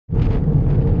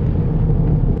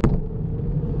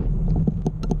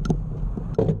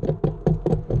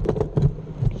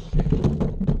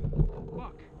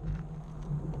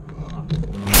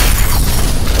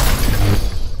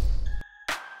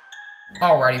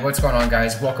Alrighty, what's going on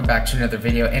guys? Welcome back to another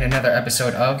video and another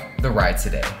episode of The Ride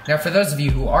Today. Now for those of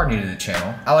you who are new to the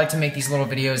channel, I like to make these little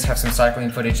videos, have some cycling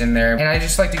footage in there, and I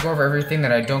just like to go over everything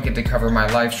that I don't get to cover in my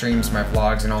live streams, my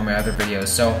vlogs, and all my other videos.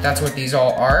 So that's what these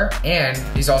all are, and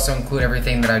these also include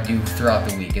everything that I do throughout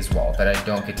the week as well, that I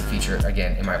don't get to feature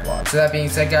again in my vlog. So that being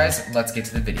said guys, let's get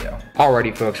to the video.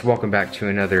 Alrighty folks, welcome back to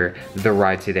another The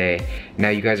Ride Today. Now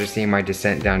you guys are seeing my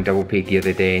descent down Double Peak the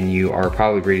other day, and you are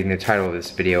probably reading the title of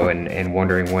this video and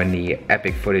wondering when the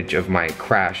epic footage of my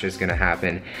crash is gonna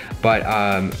happen. But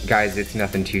guys, it's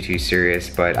nothing too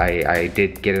serious, but I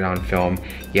did get it on film.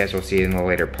 You guys will see it in the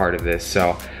later part of this.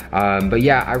 So but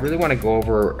yeah, I really want to go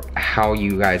over how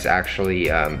you guys actually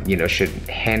you know, should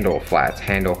handle flats,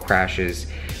 handle crashes,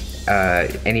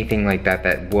 anything like that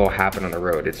that will happen on the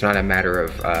road. It's not a matter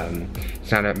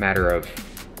of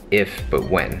if, but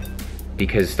when.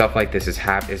 Because stuff like this is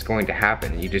going to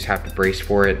happen. You just have to brace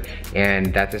for it,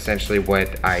 and that's essentially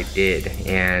what I did.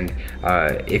 And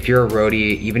if you're a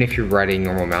roadie, even if you're riding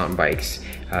normal mountain bikes,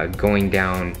 going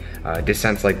down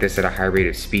descents like this at a high rate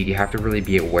of speed, you have to really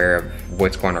be aware of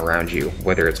what's going around you,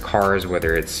 whether it's cars,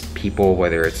 whether it's people,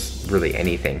 whether it's really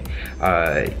anything.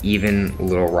 Even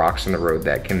little rocks on the road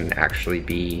that can actually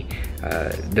be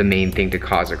the main thing to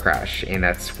cause a crash, and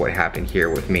that's what happened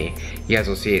here with me. You guys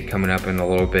will see it coming up in a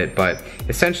little bit, but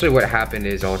essentially what happened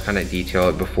is, I'll kind of detail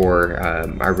it before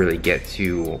I really get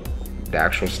to the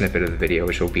actual snippet of the video,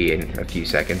 which will be in a few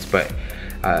seconds. But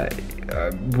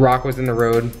rock was in the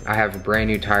road. I have brand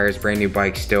new tires, brand new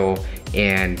bike still,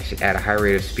 and at a high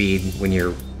rate of speed, when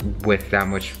you're with that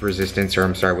much resistance, or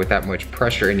I'm sorry, with that much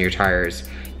pressure in your tires,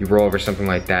 you roll over something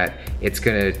like that, it's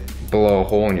gonna blow a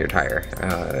hole in your tire,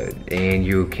 and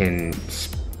you can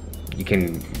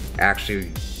actually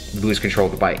lose control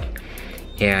of the bike.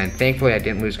 And thankfully I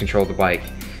didn't lose control of the bike,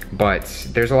 but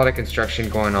there's a lot of construction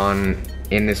going on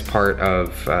in this part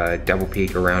of Double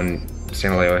Peak around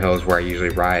San Diego Hills where I usually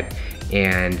ride,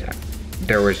 and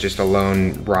there was just a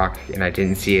lone rock and I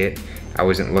didn't see it. I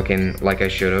wasn't looking like I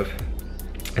should have,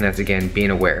 and that's again being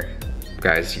aware.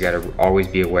 Guys, you gotta always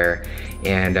be aware.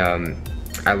 And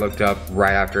I looked up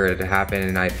right after it had happened,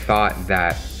 and I thought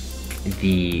that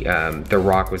the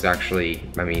rock was actually,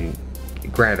 I mean,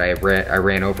 granted I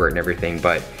ran over it and everything,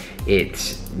 but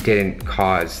it didn't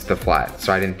cause the flat,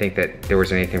 so I didn't think that there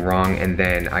was anything wrong. And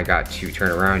then I got to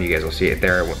turn around, you guys will see it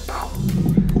there, it went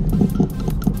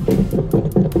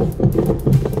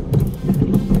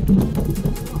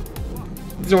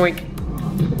zoink,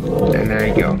 and there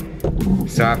you go.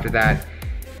 So after that,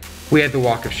 we had the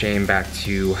walk of shame back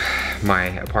to my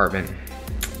apartment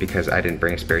because I didn't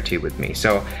bring a spare tube with me.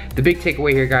 So the big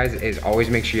takeaway here guys is always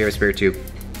make sure you have a spare tube.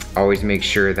 Always make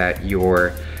sure that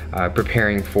you're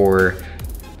preparing for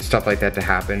stuff like that to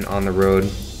happen on the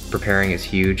road. Preparing is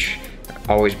huge.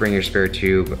 Always bring your spare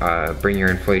tube, bring your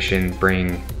inflation,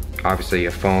 bring obviously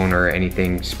a phone or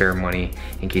anything, spare money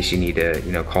in case you need to,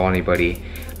 you know, call anybody.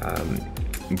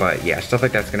 But yeah, stuff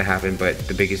like that's gonna happen, but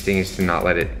the biggest thing is to not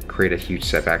let it create a huge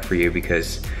setback for you,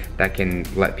 because that can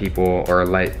let people, or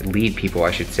lead people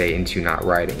I should say, into not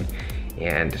riding.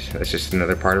 And that's just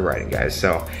another part of riding, guys.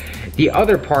 So the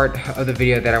other part of the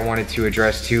video that I wanted to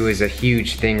address too is a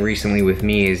huge thing recently with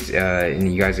me is, and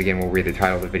you guys again will read the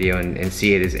title of the video and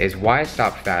see it, is why I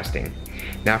stopped fasting.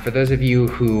 Now for those of you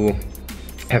who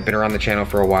have been around the channel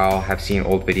for a while, have seen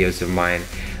old videos of mine,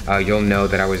 you'll know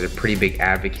that I was a pretty big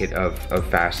advocate of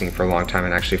fasting for a long time,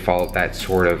 and actually followed that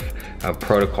sort of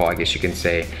protocol, I guess you can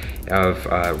say, of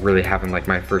really having like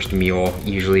my first meal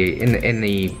usually in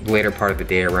the later part of the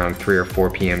day around 3 or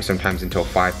 4 p.m., sometimes until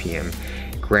 5 p.m.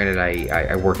 Granted,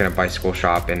 I work in a bicycle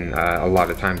shop, and a lot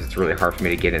of times it's really hard for me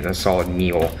to get in a solid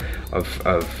meal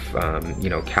of you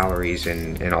know, calories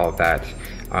and all of that,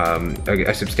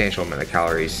 a substantial amount of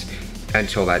calories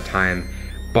until that time.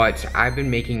 But I've been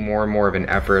making more and more of an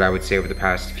effort, I would say, over the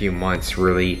past few months,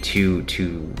 really to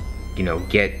you know,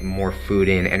 get more food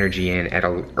in, energy in at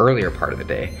an earlier part of the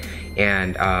day.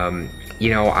 And you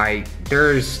know,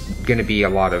 there's gonna be a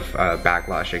lot of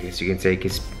backlash, I guess you can say,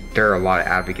 because there are a lot of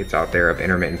advocates out there of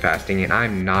intermittent fasting, and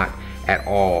I'm not at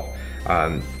all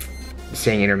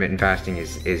saying intermittent fasting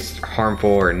is harmful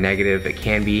or negative. It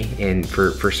can be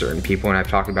for certain people, and I've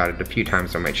talked about it a few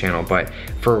times on my channel, but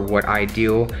for what I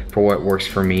do, for what works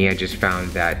for me, I just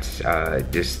found that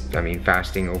I mean,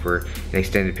 fasting over an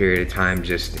extended period of time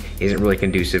just isn't really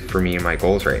conducive for me and my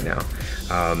goals right now.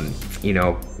 You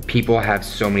know, people have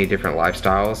so many different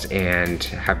lifestyles and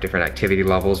have different activity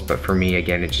levels, but for me,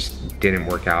 again, it just didn't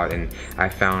work out. And I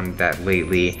found that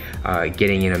lately,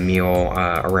 getting in a meal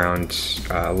around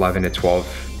 11 to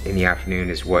 12 in the afternoon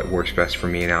is what works best for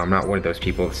me now. I'm not one of those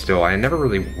people still. I never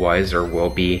really was or will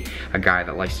be a guy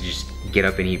that likes to just get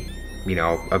up and eat, you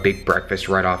know, a big breakfast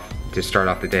right off to start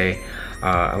off the day,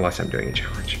 unless I'm doing a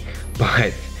challenge.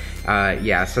 But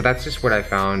yeah, so that's just what I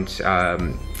found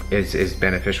is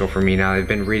beneficial for me now. I've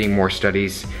been reading more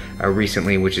studies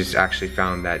recently, which has actually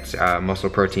found that muscle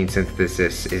protein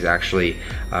synthesis is actually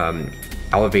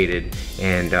elevated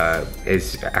and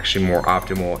is actually more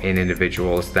optimal in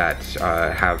individuals that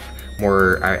have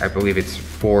more, I believe it's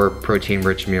 4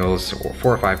 protein-rich meals, or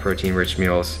 4 or 5 protein-rich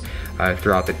meals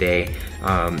throughout the day.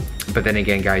 But then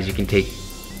again, guys, you can take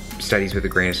studies with a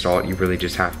grain of salt. You really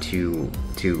just have to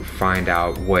find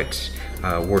out what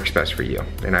works best for you.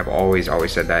 And I've always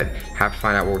said that, have to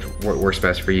find out what works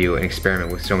best for you and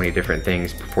experiment with so many different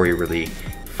things before you really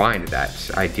find that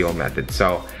ideal method.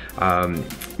 So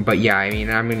but yeah, I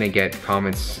mean, I'm gonna get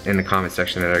comments in the comment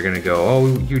section that are gonna go,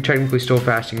 oh, you're technically still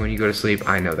fasting when you go to sleep.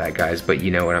 I know that, guys, but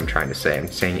you know what I'm trying to say. I'm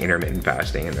saying intermittent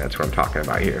fasting, and that's what I'm talking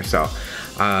about here. So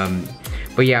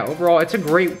but yeah, overall, it's a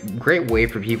great way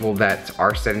for people that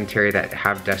are sedentary, that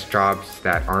have desk jobs,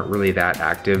 that aren't really that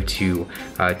active to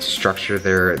structure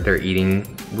their eating,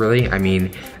 really. I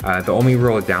mean, the only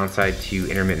real downside to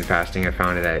intermittent fasting, I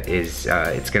found that is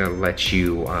it's gonna let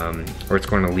you, or it's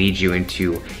going to lead you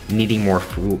into needing more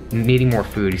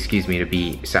food, excuse me, to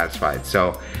be satisfied.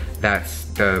 So that's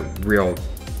the real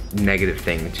negative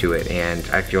thing to it. And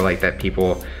I feel like that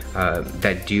people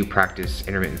that do practice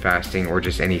intermittent fasting, or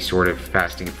just any sort of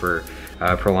fasting for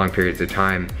prolonged periods of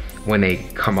time, when they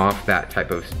come off that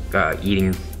type of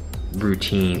eating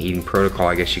routine, eating protocol,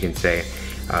 I guess you can say,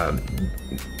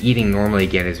 eating normally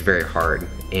again is very hard,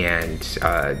 and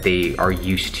they are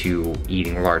used to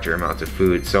eating larger amounts of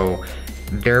food, so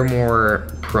they're more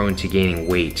prone to gaining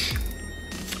weight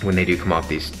when they do come off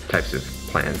these types of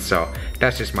plans. So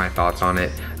that's just my thoughts on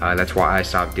it. That's why I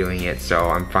stopped doing it. So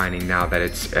I'm finding now that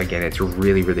it's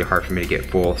really hard for me to get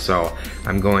full. So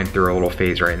I'm going through a little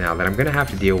phase right now that I'm gonna have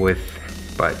to deal with,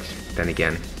 but then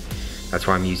again, that's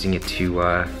why I'm using it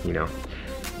to, you know,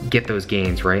 get those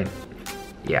gains, right?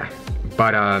 Yeah.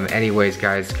 But anyways,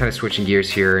 guys, kind of switching gears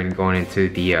here and going into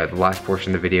the last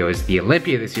portion of the video is the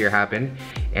Olympia this year happened,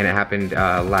 and it happened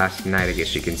last night, I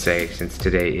guess you can say, since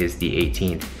today is the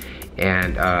 18th.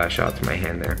 And shout out to my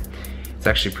hand there. It's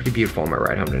actually pretty beautiful on my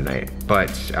ride home tonight.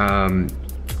 But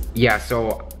yeah,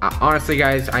 so honestly,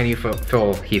 guys, I knew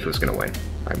Phil Heath was gonna win.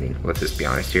 I mean, let's just be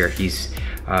honest here.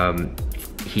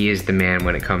 He is the man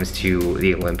when it comes to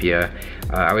the Olympia.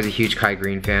 I was a huge Kai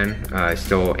Green fan, I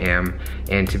still am.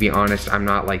 And to be honest, I'm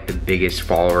not like the biggest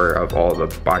follower of all the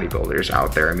bodybuilders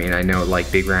out there. I mean, I know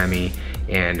like Big Ramy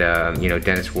and you know,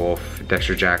 Dennis Wolf,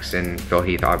 Dexter Jackson, Phil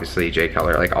Heath, obviously, Jay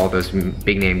Cutler, like all those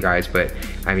big name guys. But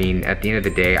I mean, at the end of the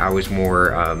day, I was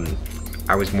more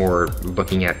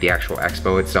looking at the actual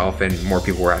expo itself, and more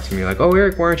people were asking me like, oh,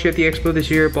 Erik, why aren't you at the expo this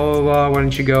year, blah, blah, blah, why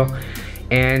don't you go?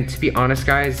 And to be honest,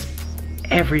 guys,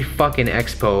 every fucking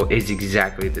expo is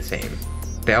exactly the same.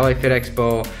 The LA Fit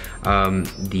Expo,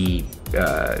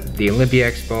 the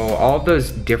Olympia Expo, all of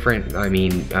those different, I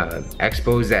mean,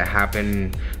 expos that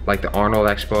happen, like the Arnold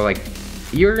Expo, like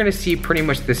you're gonna see pretty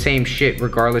much the same shit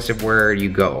regardless of where you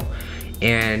go.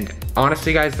 And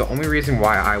honestly, guys, the only reason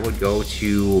why I would go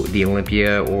to the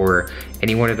Olympia or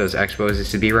any one of those expos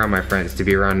is to be around my friends, to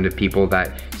be around the people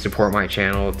that support my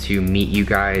channel, to meet you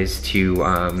guys, to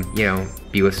you know,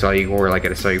 be with Cellucor, like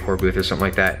at a Cellucor booth or something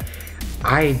like that.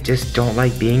 I just don't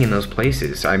like being in those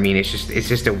places. I mean, it's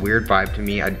just a weird vibe to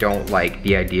me. I don't like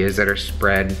the ideas that are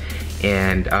spread,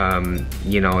 and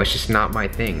you know, it's just not my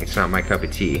thing. It's not my cup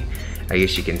of tea, I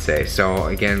guess you can say. So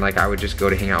again, like I would just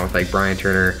go to hang out with like Brian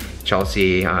Turner,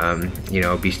 Chelsea, you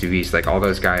know, Beast to Beast, like all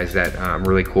those guys that I'm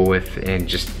really cool with, and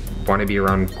just want to be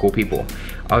around cool people.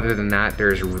 Other than that,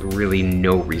 there's really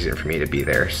no reason for me to be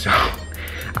there. So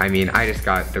I mean, I just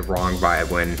got the wrong vibe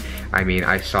when, I mean,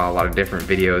 I saw a lot of different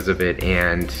videos of it,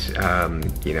 and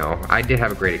you know, I did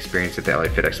have a great experience at the LA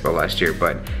Fit Expo last year,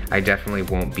 but I definitely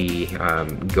won't be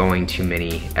going to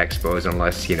many expos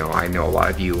unless, you know, I know a lot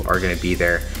of you are gonna be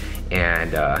there,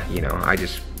 and you know,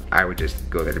 I would just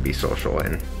go there to be social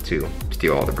and to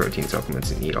steal all the protein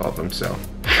supplements and eat all of them. So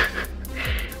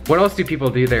what else do people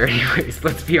do there anyways?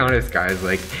 Let's be honest, guys,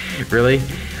 like really?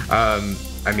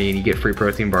 I mean, you get free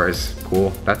protein bars,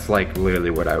 cool. That's like literally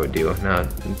what I would do. Now,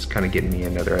 it's kind of getting me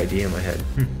another idea in my head.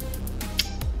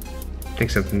 I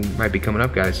think something might be coming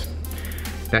up, guys.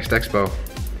 Next expo,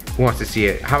 who wants to see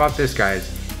it? How about this, guys?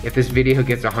 If this video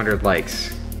gets 100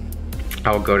 likes,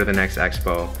 I will go to the next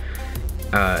expo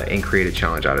and create a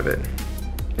challenge out of it.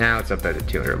 Now it's up at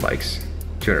 200 likes.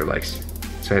 200 likes.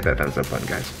 So hit that thumbs up button,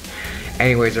 guys.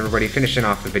 Anyways, everybody, finishing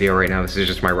off the video right now. This is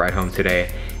just my ride home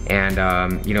today.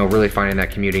 And, you know, really finding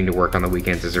that commuting to work on the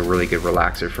weekends is a really good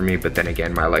relaxer for me. But then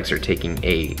again, my legs are taking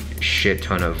a shit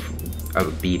ton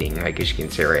of beating, I guess you can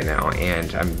say right now.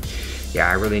 And yeah,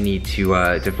 I really need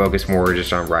to focus more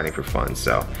just on riding for fun.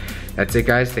 So that's it,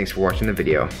 guys. Thanks for watching the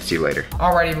video. See you later.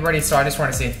 Alright, everybody, so I just want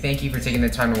to say thank you for taking the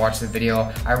time to watch the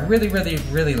video. I really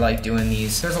like doing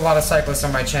these. There's a lot of cyclists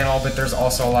on my channel, but there's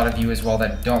also a lot of you as well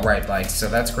that don't ride bikes, so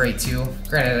that's great too.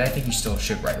 Granted, I think you still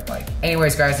should ride a bike.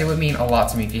 Anyways, guys, it would mean a lot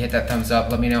to me if you hit that thumbs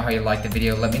up. Let me know how you liked the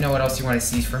video. Let me know what else you want to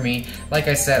see from me. Like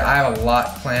I said, I have a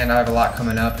lot planned. I have a lot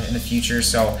coming up in the future,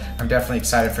 so I'm definitely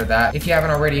excited for that. If you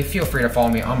haven't already, feel free to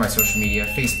follow me on my social media,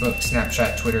 Facebook,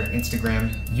 Snapchat, Twitter,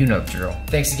 Instagram. You know the drill.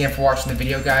 Thanks again for watching the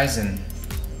video, guys, and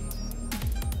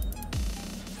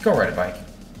go ride a bike.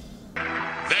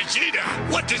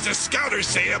 Vegeta, what does the scouter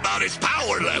say about his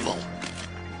power level?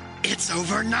 It's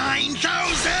over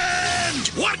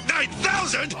 9,000! What,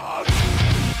 9,000?